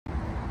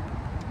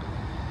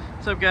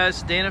What's up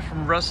guys, Dana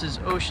from Russ's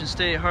Ocean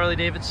State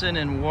Harley-Davidson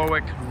in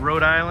Warwick,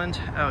 Rhode Island.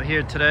 Out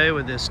here today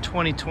with this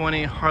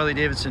 2020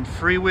 Harley-Davidson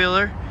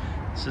Freewheeler.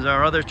 This is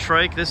our other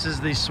trike. This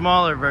is the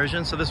smaller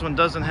version, so this one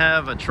doesn't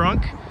have a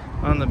trunk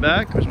on the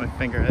back. Where's my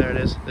finger? There it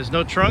is. There's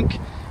no trunk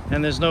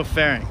and there's no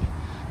fairing.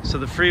 So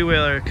the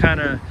Freewheeler kind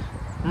of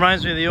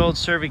reminds me of the old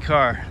Survey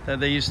car that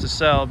they used to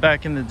sell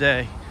back in the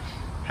day.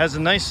 Has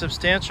a nice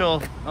substantial,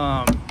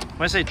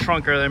 when I say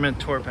trunk earlier, I meant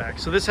tour pack.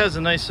 So this has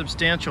a nice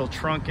substantial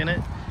trunk in it.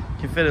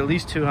 You can fit at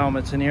least 2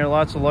 helmets in here,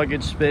 lots of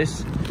luggage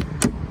space.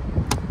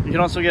 You can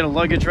also get a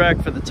luggage rack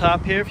for the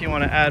top here if you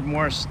want to add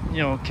more,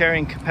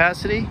 carrying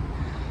capacity.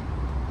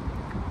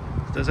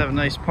 It does have a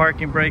nice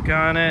parking brake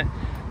on it.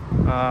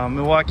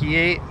 Milwaukee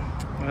 8,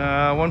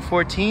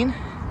 114.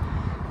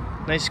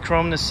 Nice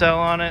chrome nacelle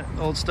on it,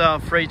 old style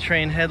freight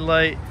train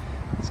headlight.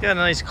 It's got a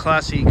nice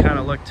classy kind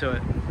of look to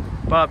it.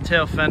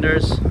 Bobtail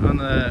fenders on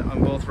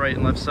both right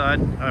and left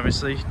side.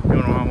 Obviously, you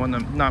don't want one to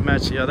not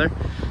match the other.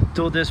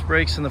 Dual disc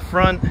brakes in the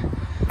front.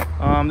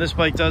 This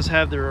bike does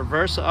have the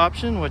reverse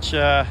option, which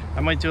I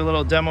might do a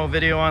little demo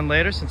video on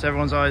later since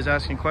everyone's always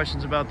asking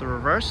questions about the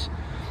reverse.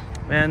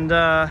 And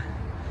yeah,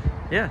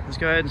 let's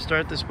go ahead and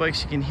start this bike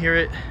so you can hear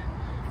it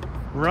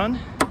run.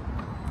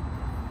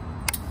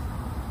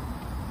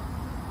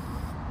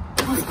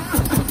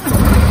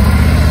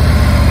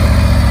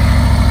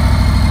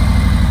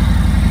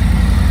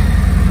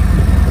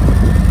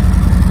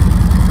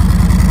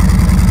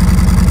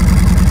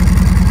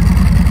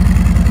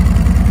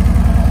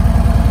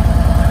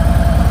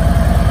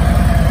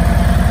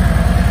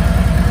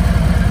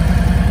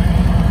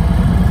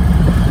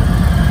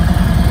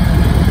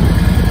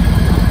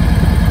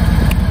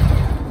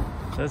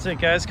 That's it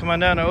guys, come on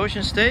down to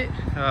Ocean State.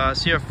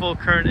 See our full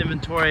current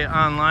inventory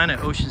online at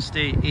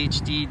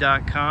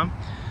oceanstatehd.com.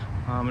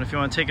 And if you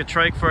want to take a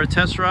trike for a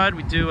test ride,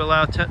 we do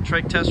allow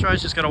trike test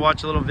rides. Just got to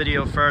watch a little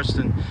video first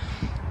and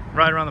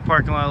ride around the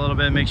parking lot a little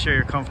bit and make sure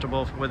you're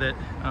comfortable with it.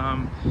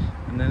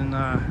 And then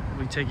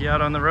we take you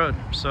out on the road.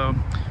 So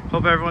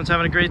hope everyone's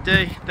having a great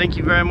day. Thank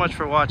you very much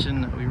for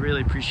watching. We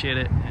really appreciate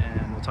it,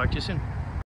 and we'll talk to you soon.